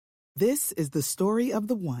This is the story of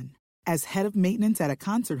the one. As head of maintenance at a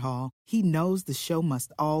concert hall, he knows the show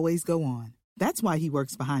must always go on. That's why he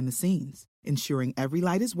works behind the scenes, ensuring every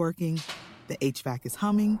light is working, the HVAC is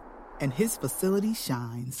humming, and his facility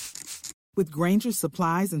shines. With Grainger's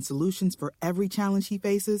supplies and solutions for every challenge he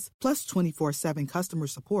faces, plus 24/7 customer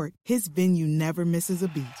support, his venue never misses a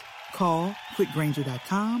beat. Call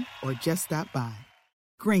quickgrainger.com or just stop by.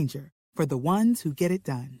 Grainger, for the ones who get it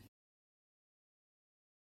done.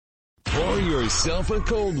 Pour yourself a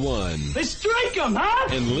cold one. Let's drink 'em, huh?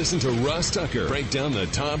 And listen to Ross Tucker break down the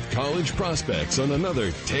top college prospects on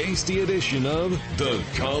another tasty edition of The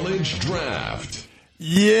College Draft.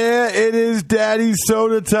 Yeah, it is Daddy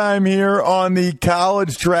Soda time here on the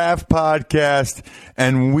College Draft Podcast,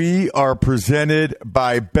 and we are presented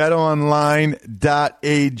by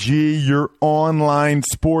BetOnline.ag, your online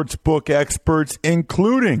sportsbook experts,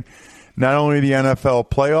 including not only the NFL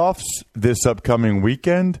playoffs this upcoming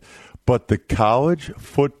weekend, but the College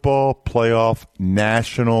Football Playoff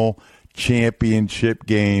National Championship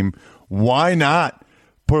game. Why not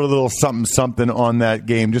put a little something on that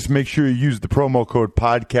game? Just make sure you use the promo code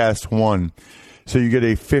podcast1 so you get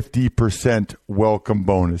a 50% welcome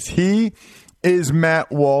bonus. He is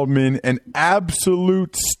Matt Waldman, an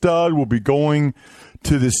absolute stud. Will be going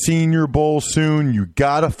to the Senior Bowl soon. You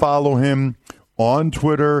got to follow him on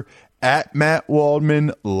Twitter at Matt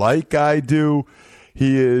Waldman, like I do.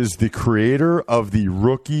 He is the creator of the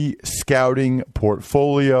Rookie Scouting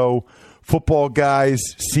Portfolio, Football Guys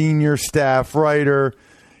senior staff writer.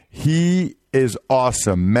 He is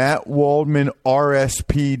awesome.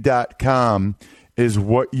 MattWaldmanRSP.com is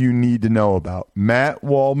what you need to know about.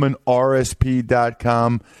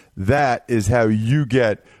 MattWaldmanRSP.com. That is how you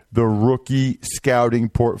get the Rookie Scouting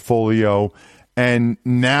Portfolio. And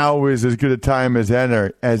now is as good a time as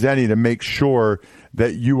any to make sure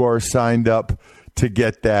that you are signed up to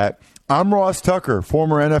get that. I'm Ross Tucker,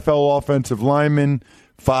 former NFL offensive lineman,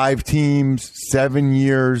 5 teams, 7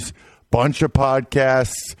 years, bunch of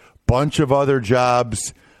podcasts, bunch of other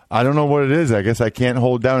jobs. I don't know what it is. I guess I can't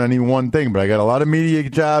hold down any one thing, but I got a lot of media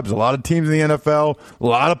jobs, a lot of teams in the NFL, a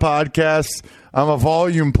lot of podcasts. I'm a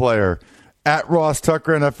volume player. At Ross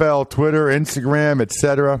Tucker NFL, Twitter, Instagram,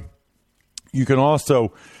 etc. You can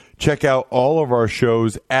also check out all of our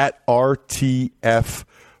shows at RTF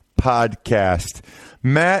Podcast.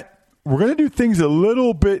 Matt, we're going to do things a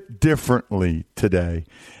little bit differently today,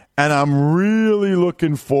 and I'm really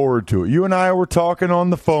looking forward to it. You and I were talking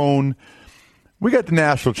on the phone. We got the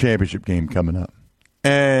national championship game coming up,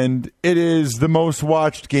 and it is the most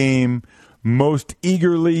watched game, most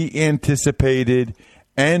eagerly anticipated,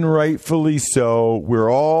 and rightfully so.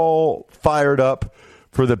 We're all fired up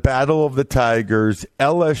for the Battle of the Tigers,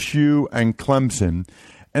 LSU and Clemson.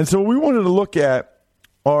 And so we wanted to look at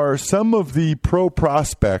are some of the pro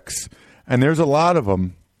prospects, and there's a lot of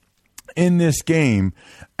them in this game,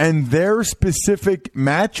 and their specific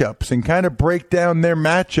matchups, and kind of break down their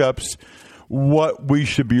matchups, what we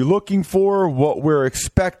should be looking for, what we're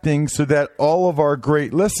expecting, so that all of our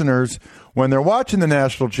great listeners, when they're watching the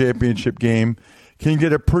national championship game, can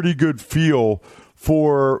get a pretty good feel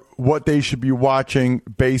for what they should be watching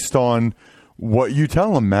based on what you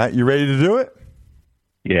tell them. Matt, you ready to do it?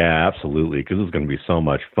 Yeah, absolutely, because it's going to be so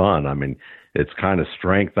much fun. I mean, it's kind of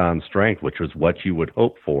strength on strength, which is what you would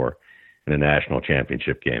hope for in a national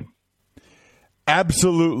championship game.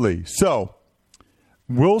 Absolutely. So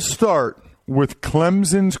we'll start with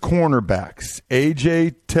Clemson's cornerbacks,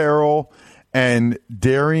 A.J. Terrell and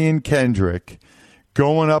Darian Kendrick,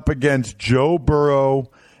 going up against Joe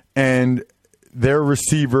Burrow and their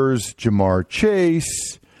receivers, Jamar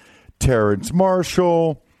Chase, Terrence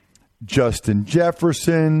Marshall, Justin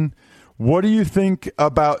Jefferson. What do you think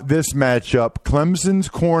about this matchup? Clemson's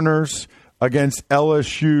corners against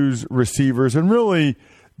LSU's receivers, and really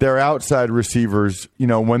their outside receivers, you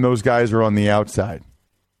know, when those guys are on the outside.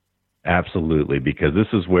 Absolutely, because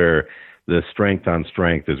this is where the strength on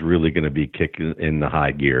strength is really going to be kicking in the high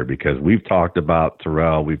gear, because we've talked about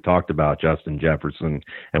Terrell, we've talked about Justin Jefferson,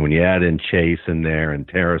 and when you add in Chase in there and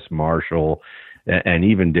Terrace Marshall and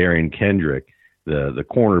even Darian Kendrick, the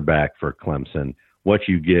cornerback for Clemson, what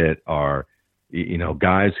you get are, you know,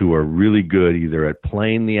 guys who are really good either at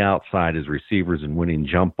playing the outside as receivers and winning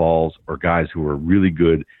jump balls, or guys who are really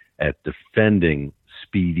good at defending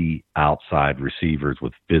speedy outside receivers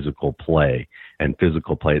with physical play at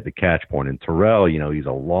the catch point. And Terrell, you know, he's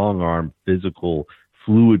a long-arm, physical,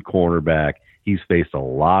 fluid cornerback. He's faced a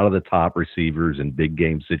lot of the top receivers in big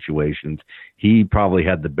game situations. He probably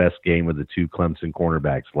had the best game of the two Clemson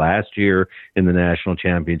cornerbacks last year in the national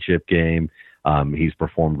championship game. He's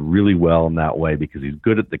performed really well in that way because he's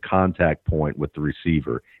good at the contact point with the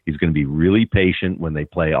receiver. He's going to be really patient when they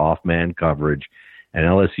play off-man coverage. And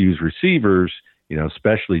LSU's receivers,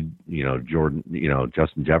 especially, Jordan,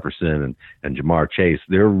 Justin Jefferson and Jamar Chase,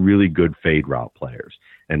 they're really good fade route players.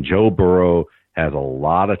 And Joe Burrow has a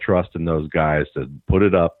lot of trust in those guys to put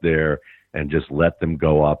it up there and just let them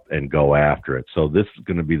go up and go after it. So this is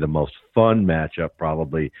going to be the most fun matchup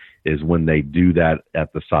probably is when they do that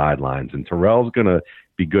at the sidelines. And Terrell's going to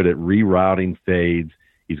be good at rerouting fades.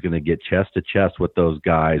 He's going to get chest to chest with those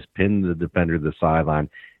guys, pin the defender to the sideline,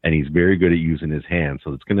 and he's very good at using his hands.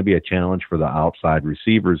 So it's going to be a challenge for the outside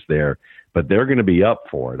receivers there, but they're going to be up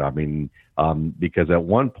for it. I mean, because at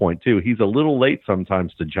one point, too, he's a little late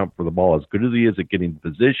sometimes to jump for the ball. As good as he is at getting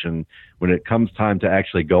position, when it comes time to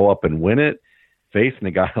actually go up and win it, facing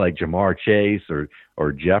a guy like Jamar Chase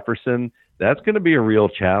or Jefferson, that's going to be a real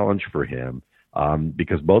challenge for him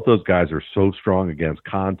because both those guys are so strong against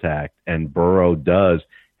contact, and Burrow does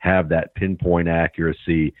have that pinpoint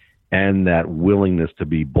accuracy and that willingness to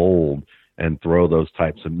be bold and throw those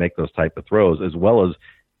types and make those type of throws, as well as,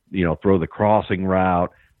 throw the crossing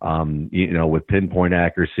route, with pinpoint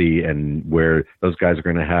accuracy, and where those guys are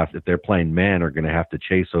going to have, if they're playing man, are going to have to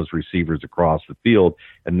chase those receivers across the field.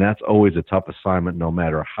 And that's always a tough assignment, no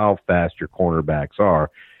matter how fast your cornerbacks are.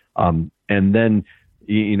 And then,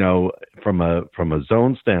 from a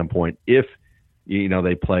zone standpoint, if,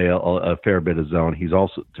 they play a fair bit of zone,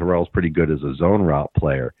 Terrell's pretty good as a zone route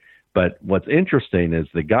player. But what's interesting is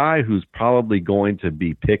the guy who's probably going to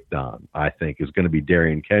be picked on, I think, is going to be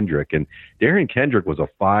Darian Kendrick. And Darian Kendrick was a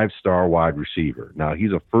 5-star wide receiver. Now,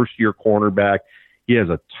 he's a first-year cornerback. He has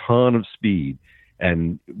a ton of speed.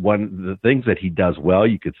 And one of the things that he does well,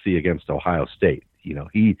 you could see against Ohio State.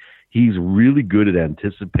 He's really good at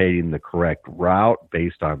anticipating the correct route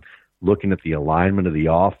based on looking at the alignment of the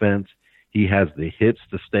offense. He has the hits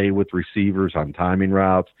to stay with receivers on timing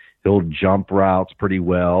routes. He'll jump routes pretty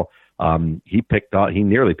well. He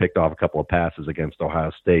nearly picked off a couple of passes against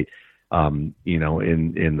Ohio State, in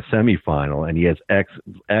the semifinal, and he has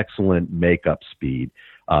excellent makeup speed.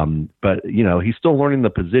 But he's still learning the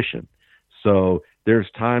position. So there's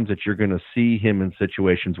times that you're going to see him in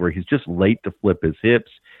situations where he's just late to flip his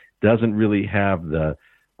hips, doesn't really have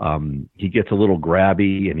he gets a little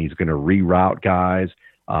grabby, and he's going to reroute guys,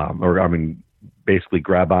 basically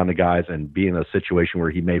grab onto guys and be in a situation where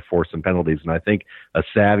he may force some penalties. And I think a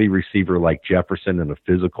savvy receiver like Jefferson and a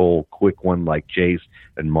physical, quick one like Chase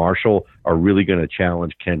and Marshall are really going to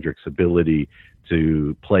challenge Kendrick's ability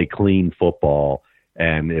to play clean football.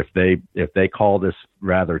 And if they call this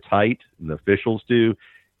rather tight, and the officials do,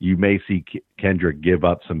 you may see Kendrick give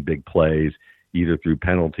up some big plays, either through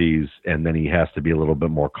penalties, and then he has to be a little bit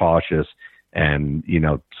more cautious. And,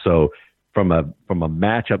 so from a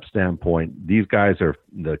matchup standpoint, these guys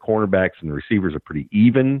the cornerbacks and the receivers are pretty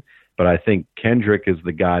even, but I think Kendrick is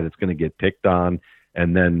the guy that's going to get picked on.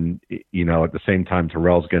 And then, at the same time,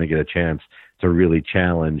 Terrell's going to get a chance to really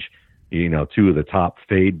challenge, two of the top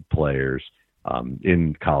fade players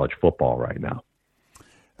in college football right now.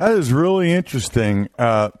 That is really interesting,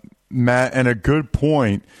 Matt, and a good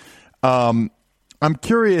point. I'm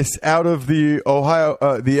curious, out of the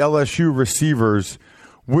the LSU receivers,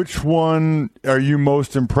 which one are you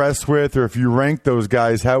most impressed with? Or if you rank those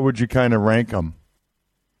guys, how would you kind of rank them?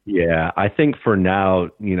 Yeah, I think for now,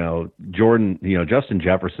 Jordan, Justin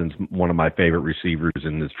Jefferson's one of my favorite receivers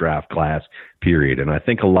in this draft class, period. And I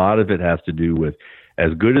think a lot of it has to do with,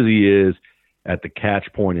 as good as he is at the catch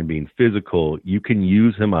point and being physical, you can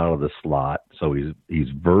use him out of the slot. So he's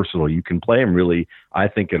versatile. You can play him really, I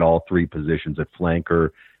think, at all three positions, at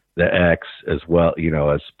flanker, the X, as well,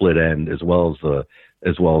 as split end, as well as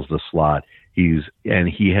the slot. He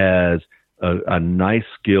has a nice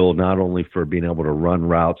skill, not only for being able to run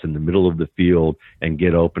routes in the middle of the field and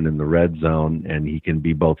get open in the red zone, and he can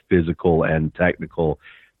be both physical and technical,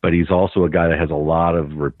 but he's also a guy that has a lot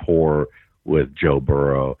of rapport with Joe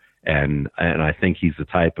Burrow. And I think he's the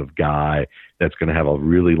type of guy that's going to have a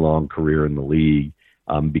really long career in the league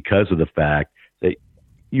because of the fact that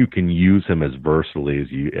you can use him as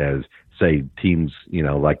versatilely as say teams,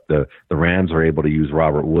 like the Rams are able to use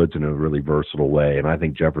Robert Woods in a really versatile way. And I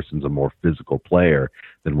think Jefferson's a more physical player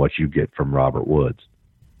than what you get from Robert Woods.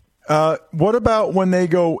 What about when they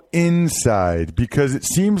go inside? Because it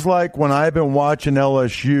seems like when I've been watching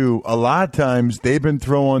LSU, a lot of times they've been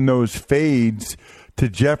throwing those fades to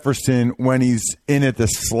Jefferson when he's in at the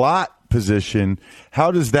slot position. How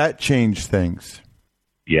does that change things?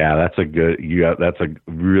 Yeah, that's a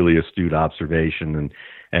really astute observation.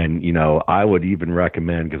 And I would even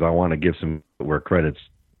recommend, because I want to give some where credits,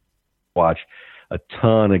 watch a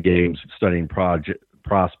ton of games studying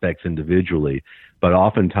prospects individually, but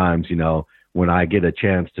oftentimes, when I get a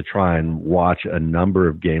chance to try and watch a number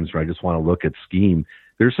of games where I just want to look at scheme,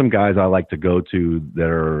 there's some guys I like to go to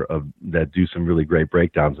that do some really great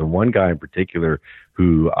breakdowns. And one guy in particular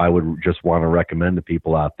who I would just want to recommend to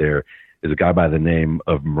people out there is a guy by the name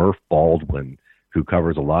of Murph Baldwin, who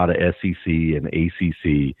covers a lot of SEC and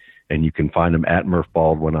ACC, and you can find him at Murph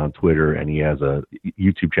Baldwin on Twitter, and he has a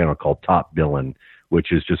YouTube channel called Top Billin',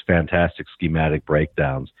 which is just fantastic schematic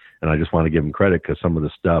breakdowns. And I just want to give him credit because some of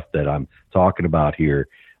the stuff that I'm talking about here,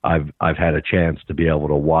 I've had a chance to be able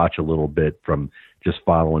to watch a little bit from just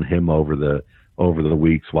following him over the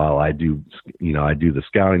weeks while I do the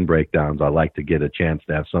scouting breakdowns. I like to get a chance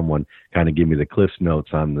to have someone kind of give me the Cliff's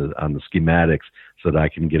notes on the schematics so that I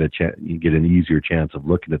can get an easier chance of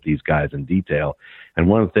looking at these guys in detail. And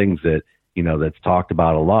one of the things that, that's talked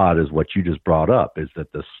about a lot is what you just brought up, is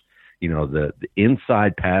that the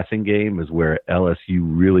inside passing game is where LSU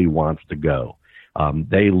really wants to go.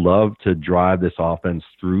 They love to drive this offense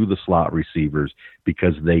through the slot receivers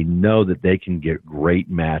because they know that they can get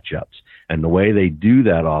great matchups. And the way they do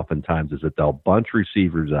that oftentimes is that they'll bunch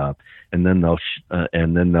receivers up, and then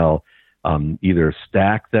they'll either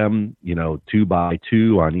stack them, 2 by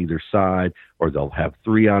 2 on either side, or they'll have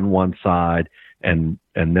 3 on one side, and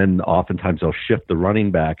then oftentimes they'll shift the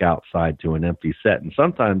running back outside to an empty set. And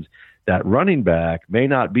sometimes that running back may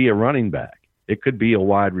not be a running back. It could be a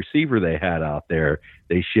wide receiver they had out there.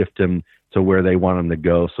 They shift him to where they want him to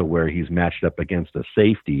go, so where he's matched up against a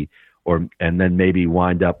safety, and then maybe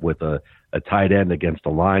wind up with a tight end against a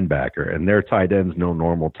linebacker. And their tight end's no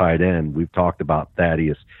normal tight end. We've talked about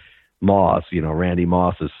Thaddeus Moss, Randy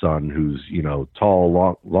Moss's son, who's,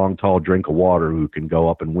 tall, long, tall drink of water who can go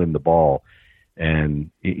up and win the ball. And,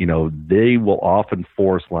 they will often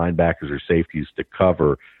force linebackers or safeties to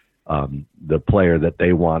cover the player that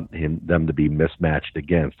they want them to be mismatched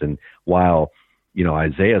against. And while,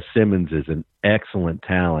 Isaiah Simmons is an excellent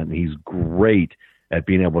talent, he's great at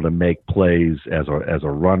being able to make plays as a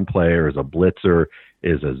run player, as a blitzer,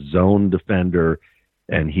 as a zone defender.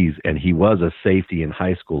 And he was a safety in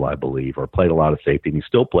high school, I believe, or played a lot of safety, and he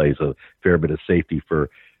still plays a fair bit of safety for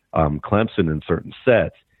Clemson in certain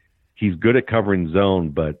sets. He's good at covering zone,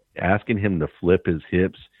 but asking him to flip his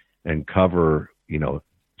hips and cover,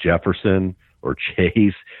 Jefferson or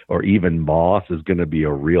Chase or even Moss is going to be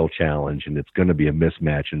a real challenge, and it's going to be a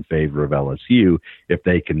mismatch in favor of LSU if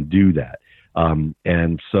they can do that.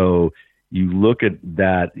 And so you look at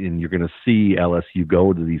that, and you're going to see LSU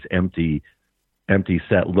go to these empty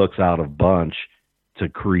set looks out of bunch to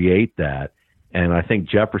create that. And I think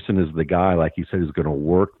Jefferson is the guy, like you said, who's going to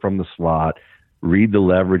work from the slot, read the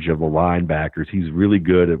leverage of the linebackers. He's really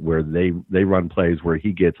good at where they run plays where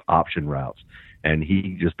he gets option routes. And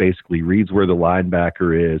he just basically reads where the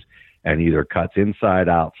linebacker is and either cuts inside,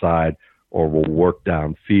 outside, or will work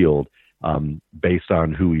downfield based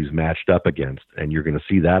on who he's matched up against. And you're going to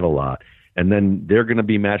see that a lot. And then they're going to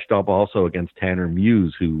be matched up also against Tanner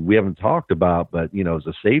Muse, who we haven't talked about, but, as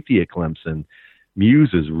a safety at Clemson, Muse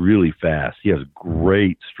is really fast. He has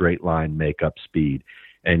great straight line makeup speed.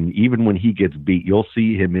 And even when he gets beat, you'll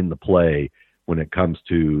see him in the play when it comes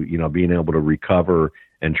to, being able to recover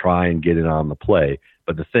and try and get it on the play.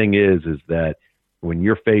 But the thing is that when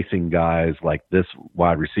you're facing guys like this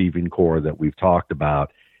wide receiving core that we've talked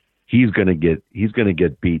about, he's going to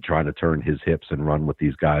get beat trying to turn his hips and run with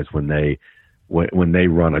these guys when they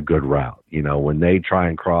run a good route. When they try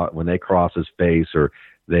and cross his face, or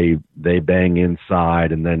they bang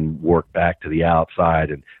inside and then work back to the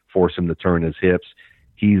outside and force him to turn his hips,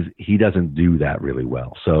 he doesn't do that really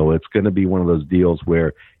well. So it's going to be one of those deals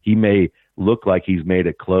where he may look like he's made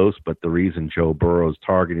it close, but the reason Joe Burrow's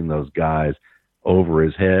targeting those guys over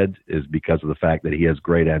his head is because of the fact that he has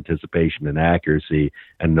great anticipation and accuracy,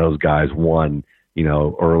 and those guys won,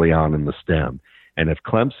 early on in the stem. And if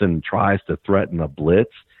Clemson tries to threaten a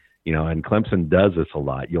blitz, and Clemson does this a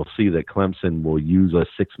lot, you'll see that Clemson will use a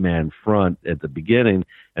 6-man front at the beginning,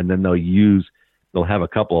 and then they'll have a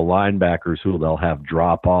couple of linebackers who they'll have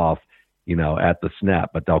drop off, at the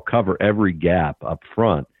snap, but they'll cover every gap up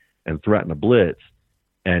front and threaten a blitz.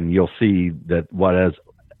 And you'll see that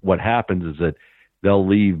what happens is that they'll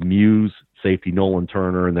leave Muse, safety Nolan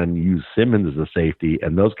Turner, and then use Simmons as a safety,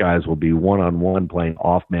 and those guys will be one-on-one playing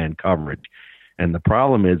off-man coverage. And the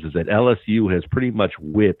problem is that LSU has pretty much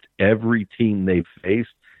whipped every team they've faced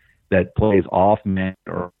that plays off-man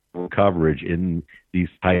or coverage in these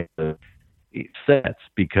types of sets,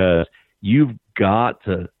 because you've got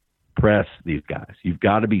to press these guys. You've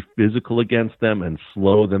got to be physical against them and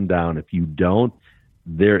slow them down. If you don't,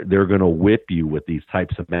 they're going to whip you with these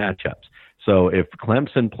types of matchups. So if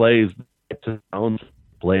Clemson plays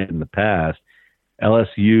played in the past,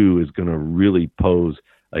 LSU is going to really pose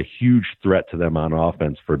a huge threat to them on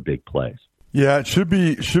offense for big plays. Yeah, it should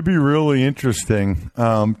be really interesting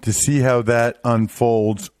to see how that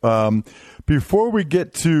unfolds. Before we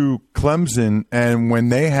get to Clemson and when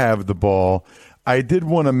they have the ball, I did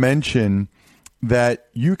want to mention that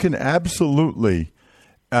you can absolutely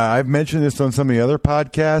I've mentioned this on some of the other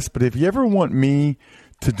podcasts, but if you ever want me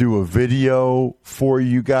to do a video for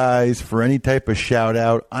you guys for any type of shout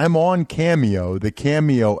out, I'm on Cameo, the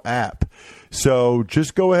Cameo app. So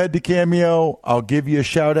just go ahead to Cameo. I'll give you a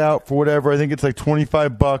shout out for whatever. I think it's like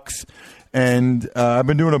 $25. And I've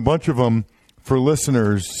been doing a bunch of them for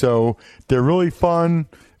listeners. So they're really fun.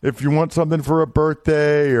 If you want something for a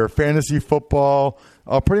birthday or fantasy football,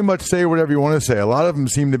 I'll pretty much say whatever you want to say. A lot of them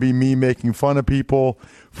seem to be me making fun of people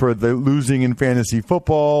for the losing in fantasy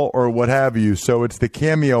football or what have you. So it's the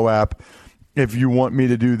Cameo app if you want me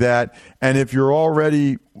to do that. And if you're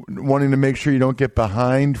already wanting to make sure you don't get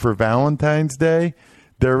behind for Valentine's Day,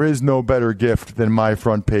 there is no better gift than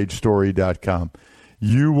myfrontpagestory.com.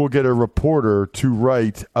 You will get a reporter to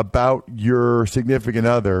write about your significant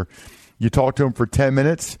other. You talk to them for 10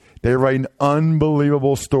 minutes. They write an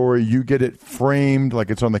unbelievable story. You get it framed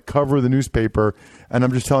like it's on the cover of the newspaper. And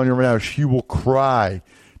I'm just telling you right now, she will cry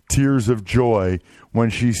tears of joy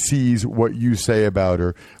when she sees what you say about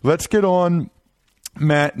her. Let's get on,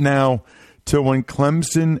 Matt, now to when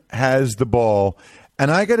Clemson has the ball.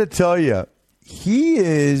 And I got to tell you, he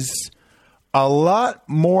is a lot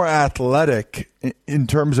more athletic in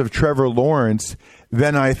terms of Trevor Lawrence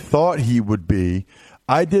than I thought he would be.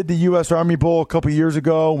 I did the U.S. Army Bowl a couple years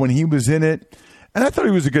ago when he was in it, and I thought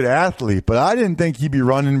he was a good athlete, but I didn't think he'd be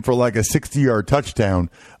running for like a 60-yard touchdown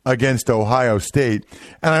against Ohio State.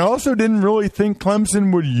 And I also didn't really think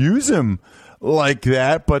Clemson would use him like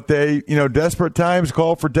that, but they, desperate times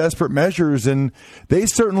call for desperate measures, and they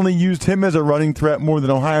certainly used him as a running threat more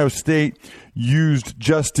than Ohio State used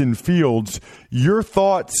Justin Fields. Your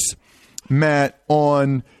thoughts, Matt,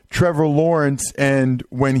 on Trevor Lawrence and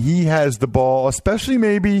when he has the ball, especially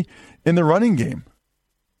maybe in the running game?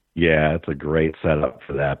 Yeah, it's a great setup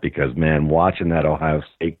for that because, man, watching that Ohio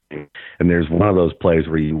State game, and there's one of those plays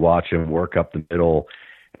where you watch him work up the middle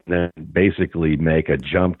and then basically make a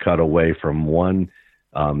jump cut away from one,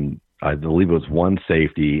 I believe it was one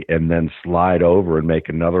safety, and then slide over and make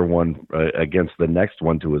another one against the next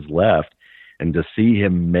one to his left. And to see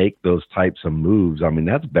him make those types of moves, I mean,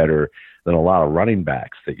 that's better than a lot of running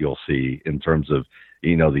backs that you'll see in terms of,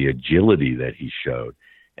 the agility that he showed.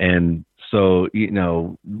 And so,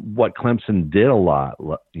 what Clemson did a lot,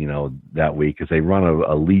 that week is they run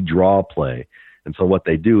a lead draw play. And so what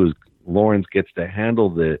they do is Lawrence gets to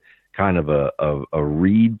handle the kind of a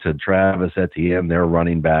read to Travis Etienne, their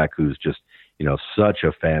running back, who's just, such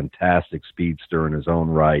a fantastic speedster in his own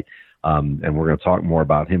right. And we're going to talk more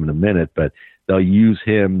about him in a minute, but they'll use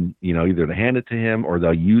him, either to hand it to him or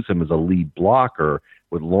they'll use him as a lead blocker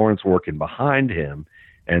with Lawrence working behind him.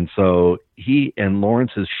 And so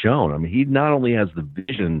Lawrence has shown, I mean, he not only has the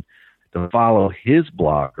vision to follow his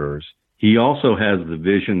blockers, he also has the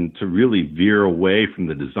vision to really veer away from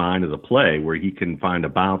the design of the play where he can find a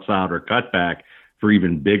bounce out or cutback for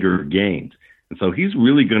even bigger gains. And so he's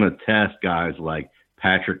really going to test guys like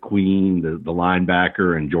Patrick Queen, the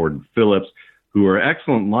linebacker, and Jordan Phillips, who are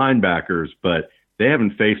excellent linebackers, but they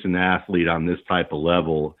haven't faced an athlete on this type of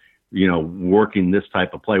level, working this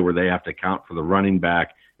type of play where they have to account for the running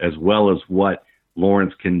back as well as what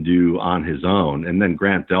Lawrence can do on his own. And then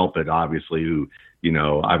Grant Delpit, obviously, who,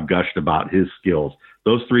 I've gushed about his skills.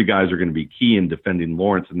 Those three guys are going to be key in defending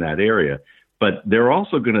Lawrence in that area. But they're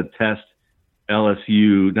also going to test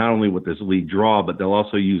LSU not only with this lead draw, but they'll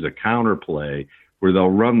also use a counter play where they'll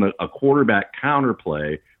run a quarterback counter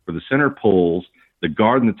play where the center pulls, the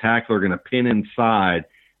guard and the tackle are going to pin inside,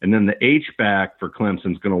 and then the H-back for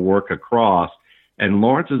Clemson is going to work across. And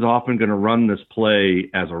Lawrence is often going to run this play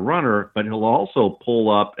as a runner, but he'll also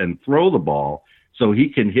pull up and throw the ball so he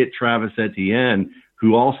can hit Travis Etienne,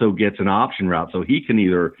 who also gets an option route. So he can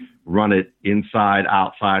either run it inside,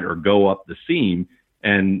 outside, or go up the seam.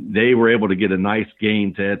 And they were able to get a nice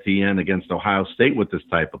gain to Etienne against Ohio State with this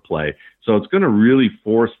type of play. So it's going to really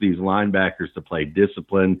force these linebackers to play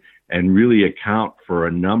discipline and really account for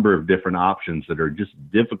a number of different options that are just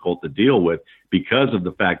difficult to deal with because of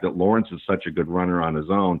the fact that Lawrence is such a good runner on his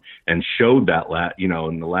own and showed that,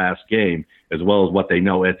 in the last game, as well as what they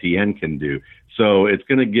know Etienne can do. So it's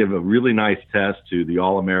going to give a really nice test to the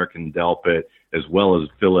All-American Delpit as well as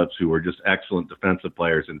Phillips, who are just excellent defensive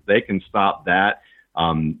players. And if they can stop that,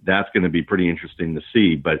 that's going to be pretty interesting to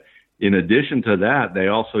see. But in addition to that, they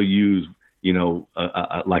also use,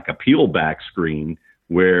 like a peel back screen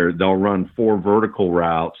where they'll run 4 vertical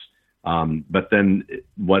routes. But then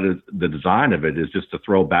what is the design of it is just to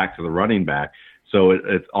throw back to the running back. So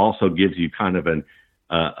it also gives you kind of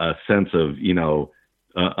a sense of,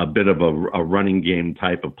 a bit of a running game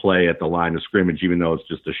type of play at the line of scrimmage, even though it's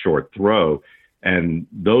just a short throw. And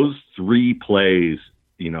those 3 plays,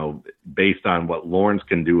 based on what Lawrence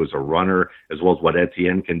can do as a runner, as well as what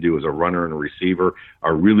Etienne can do as a runner and a receiver,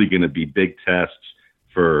 are really going to be big tests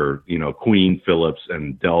for, Queen, Phillips,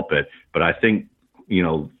 and Delpit. But I think,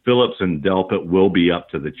 Phillips and Delpit will be up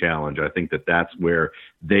to the challenge. I think that's where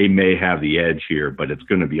they may have the edge here, but it's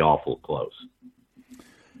going to be awful close.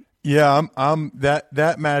 Yeah, that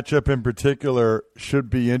matchup in particular should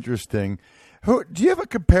be interesting. Do you have a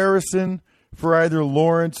comparison for either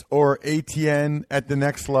Lawrence or Etienne at the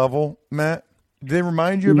next level, Matt? Do they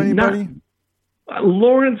remind you of anybody?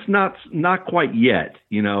 Lawrence, not quite yet.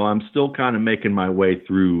 I'm still kind of making my way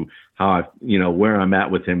through how where I'm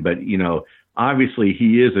at with him. But obviously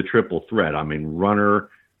he is a triple threat. I mean, runner,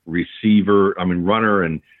 receiver. I mean, runner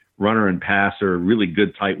and passer. Really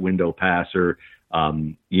good tight window passer.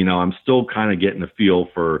 I'm still kind of getting a feel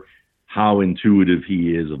for how intuitive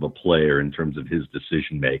he is of a player in terms of his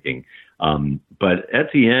decision making. But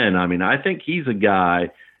Etienne, I mean, I think he's a guy,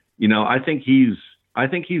 I think he's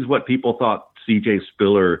what people thought CJ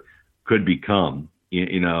Spiller could become,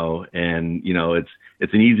 and,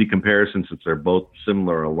 it's an easy comparison since they're both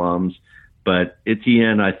similar alums, but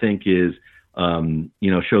Etienne, I think is,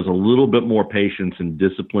 shows a little bit more patience and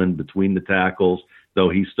discipline between the tackles, though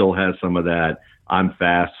he still has some of that I'm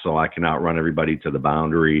fast, so I can outrun everybody to the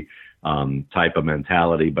boundary type of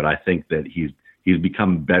mentality. But I think that he's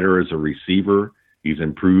become better as a receiver. He's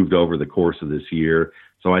improved over the course of this year.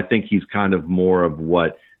 So I think he's kind of more of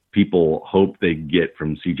what people hope they get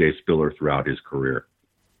from CJ Spiller throughout his career.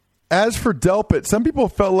 As for Delpit, some people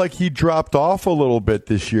felt like he dropped off a little bit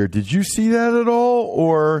this year. Did you see that at all?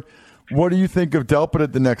 Or what do you think of Delpit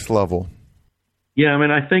at the next level? Yeah, I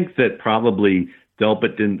mean, I think that probably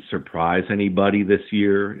Delpit didn't surprise anybody this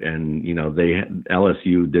year. And,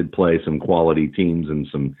 LSU did play some quality teams and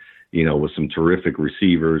some, with some terrific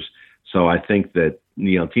receivers. So I think that,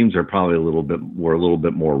 teams are probably were a little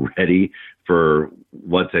bit more ready for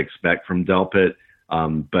what to expect from Delpit.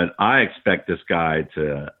 But I expect this guy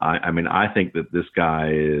I think that this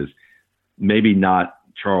guy is maybe not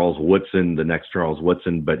Charles Woodson, the next Charles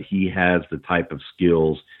Woodson, but he has the type of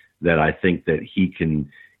skills that I think that he can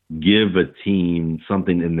give a team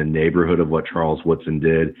something in the neighborhood of what Charles Woodson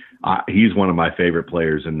did. He's one of my favorite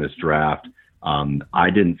players in this draft. I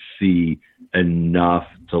didn't see enough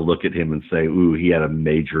to look at him and say, ooh, he had a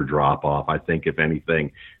major drop off. I think if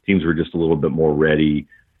anything, teams were just a little bit more ready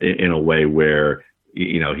in a way where,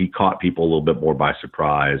 he caught people a little bit more by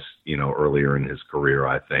surprise, earlier in his career,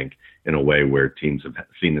 I think, in a way where teams have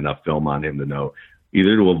seen enough film on him to know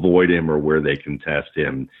either to avoid him or where they can test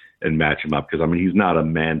him and match him up. Because, he's not a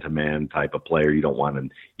man-to-man type of player. You don't want him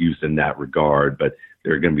used in that regard, but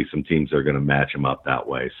there are going to be some teams that are going to match him up that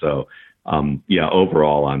way. So,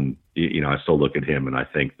 overall, I still look at him and I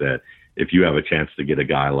think that if you have a chance to get a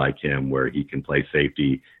guy like him where he can play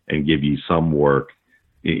safety and give you some work,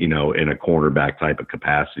 in a cornerback type of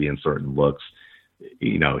capacity and certain looks,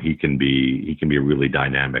 he can be a really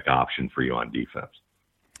dynamic option for you on defense.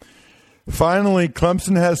 Finally,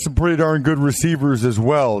 Clemson has some pretty darn good receivers as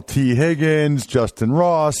well. T. Higgins, Justin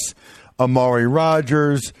Ross, Amari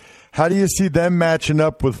Rogers. How do you see them matching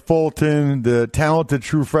up with Fulton, the talented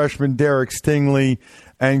true freshman Derek Stingley,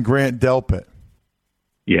 and Grant Delpit?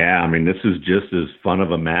 Yeah, this is just as fun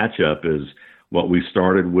of a matchup as what we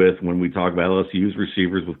started with when we talk about LSU's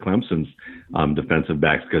receivers with Clemson's defensive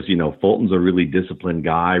backs, because, Fulton's a really disciplined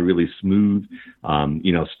guy, really smooth.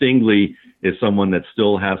 Stingley is someone that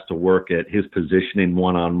still has to work at his positioning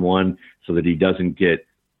one-on-one so that he doesn't get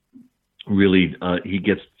really he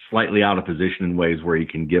gets slightly out of position in ways where he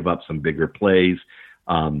can give up some bigger plays,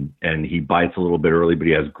 and he bites a little bit early, but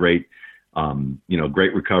he has great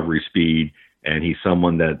recovery speed. And he's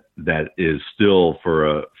someone that is still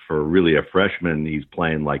for really a freshman, he's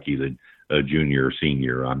playing like he's a junior or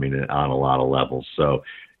senior. On a lot of levels. So,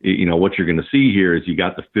 what you're going to see here is you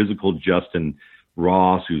got the physical Justin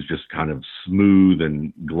Ross, who's just kind of smooth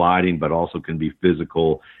and gliding, but also can be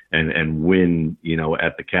physical and win,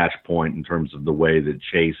 at the catch point in terms of the way that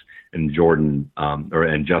Chase and Jordan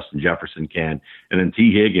and Justin Jefferson can. And then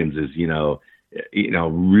T. Higgins is,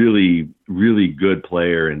 really, really good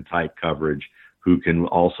player in tight coverage who can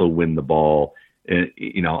also win the ball,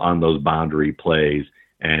 on those boundary plays,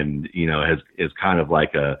 and, is kind of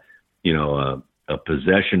like a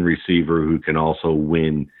possession receiver who can also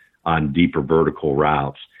win on deeper vertical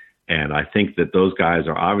routes. And I think that those guys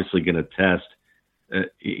are obviously going to test,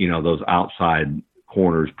 those outside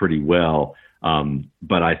corners pretty well.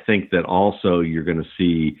 But I think that also you're going to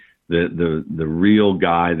see the real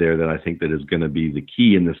guy there that I think that is going to be the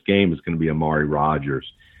key in this game is going to be Amari Rodgers.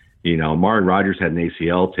 Amari Rodgers had an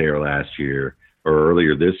ACL tear last year or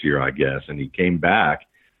earlier this year, I guess, and he came back.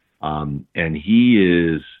 And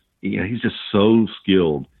he is, he's just so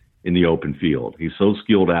skilled in the open field. He's so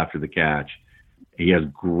skilled after the catch. He has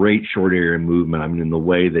great short area movement. I mean, in the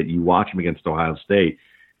way that you watch him against Ohio State,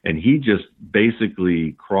 and he just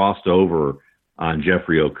basically crossed over on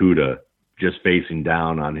Jeffrey Okudah, just facing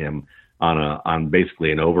down on him on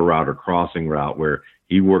basically an over route or crossing route where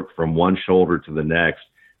he worked from one shoulder to the next,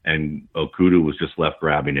 and Okudah was just left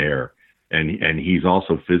grabbing air. And he's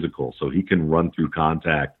also physical, so he can run through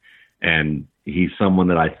contact. And he's someone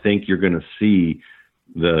that I think you're going to see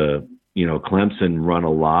Clemson run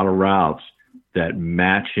a lot of routes that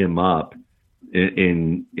match him up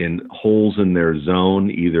in holes in their zone,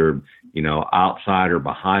 either, outside or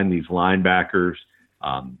behind these linebackers,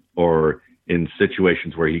 or in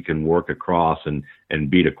situations where he can work across and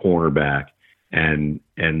beat a cornerback. And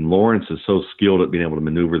Lawrence is so skilled at being able to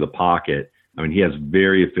maneuver the pocket. I mean, he has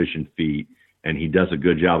very efficient feet, and he does a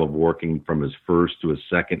good job of working from his first to his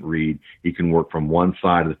second read. He can work from one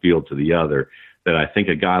side of the field to the other. That I think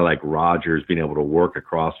a guy like Rodgers being able to work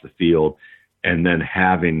across the field and then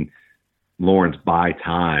having Lawrence buy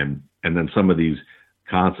time, and then some of these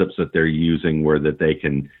concepts that they're using where that they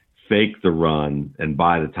can fake the run and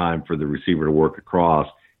buy the time for the receiver to work across.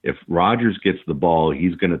 If Rodgers gets the ball,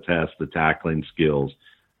 he's going to test the tackling skills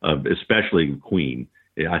of especially Queen.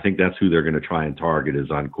 I think that's who they're going to try and target,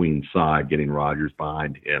 is on Queen's side, getting Rodgers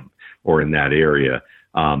behind him or in that area.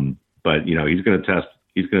 But he's going to test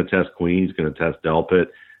Queen. He's going to test Delpit,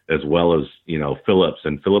 as well as Phillips.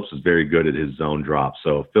 And Phillips is very good at his zone drop.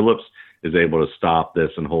 So if Phillips is able to stop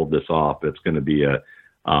this and hold this off, it's going to be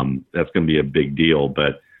a big deal.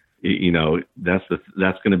 But that's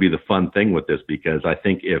going to be the fun thing with this, because I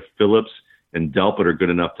think if Phillips and Delpit are good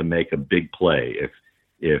enough to make a big play,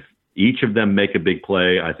 if each of them make a big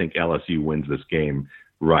play, I think LSU wins this game,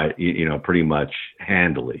 right? Pretty much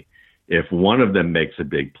handily. If one of them makes a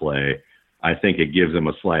big play, I think it gives them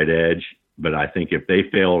a slight edge. But I think if they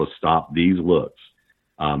fail to stop these looks,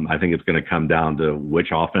 I think it's going to come down to which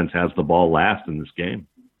offense has the ball last in this game.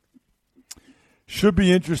 Should be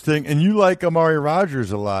interesting. And you like Amari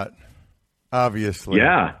Rodgers a lot, obviously.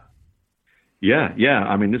 Yeah.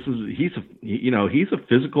 I mean, he's a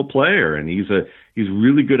physical player, and he's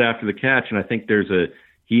really good after the catch. And I think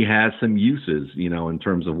he has some uses, in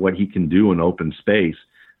terms of what he can do in open space.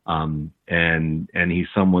 And he's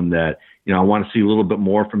someone that, I want to see a little bit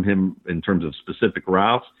more from him in terms of specific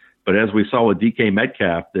routes. But as we saw with DK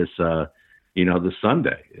Metcalf this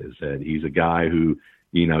Sunday, is that he's a guy who,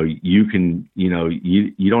 you can,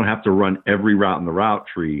 you don't have to run every route in the route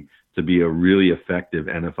tree to be a really effective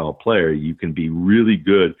NFL player. You can be really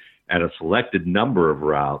good at a selected number of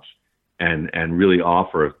routes and really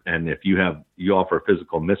offer, and if you offer a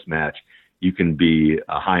physical mismatch, you can be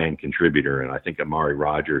a high-end contributor. And I think Amari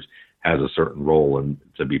Rodgers has a certain role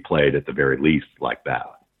to be played at the very least like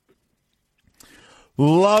that.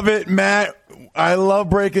 Love it, Matt. I love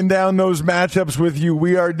breaking down those matchups with you.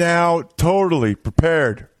 We are now totally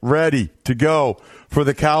prepared, ready to go for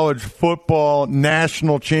the college football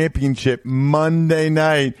national championship Monday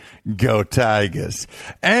night. Go Tigers.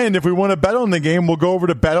 And if we want to bet on the game, we'll go over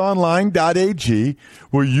to betonline.ag.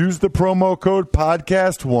 We'll use the promo code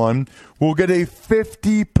podcast1. We'll get a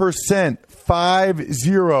 50%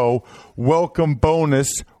 50 welcome bonus,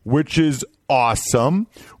 which is awesome,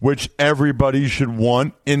 which everybody should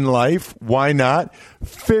want in life. Why not?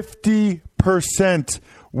 50%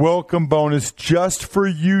 welcome bonus just for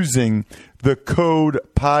using the code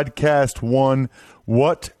podcast1.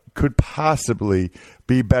 What could possibly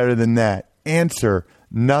be better than that? Answer: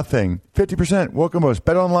 nothing. 50% welcome bonus.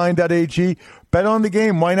 BetOnline.ag. Bet on the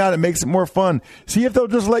game. Why not? It makes it more fun. See if they'll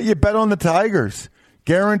just let you bet on the Tigers.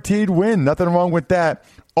 Guaranteed win. Nothing wrong with that.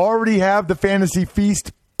 Already have the Fantasy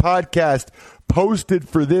Feast podcast posted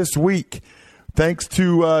for this week. Thanks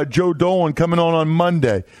to Joe Dolan coming on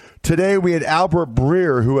Monday. Today we had Albert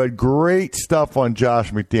Breer, who had great stuff on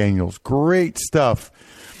Josh McDaniels. Great stuff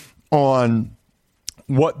on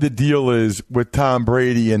what the deal is with Tom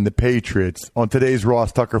Brady and the Patriots on today's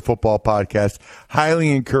Ross Tucker Football Podcast. Highly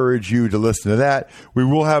encourage you to listen to that. We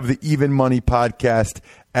will have the Even Money Podcast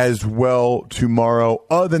as well tomorrow.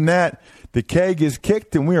 Other than that, the keg is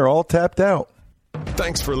kicked and we are all tapped out.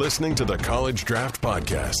 Thanks for listening to the College Draft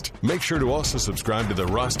Podcast. Make sure to also subscribe to the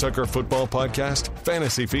Ross Tucker Football Podcast,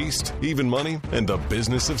 Fantasy Feast, Even Money, and The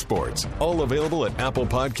Business of Sports. All available at Apple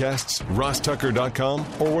Podcasts, rosstucker.com,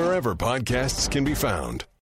 or wherever podcasts can be found.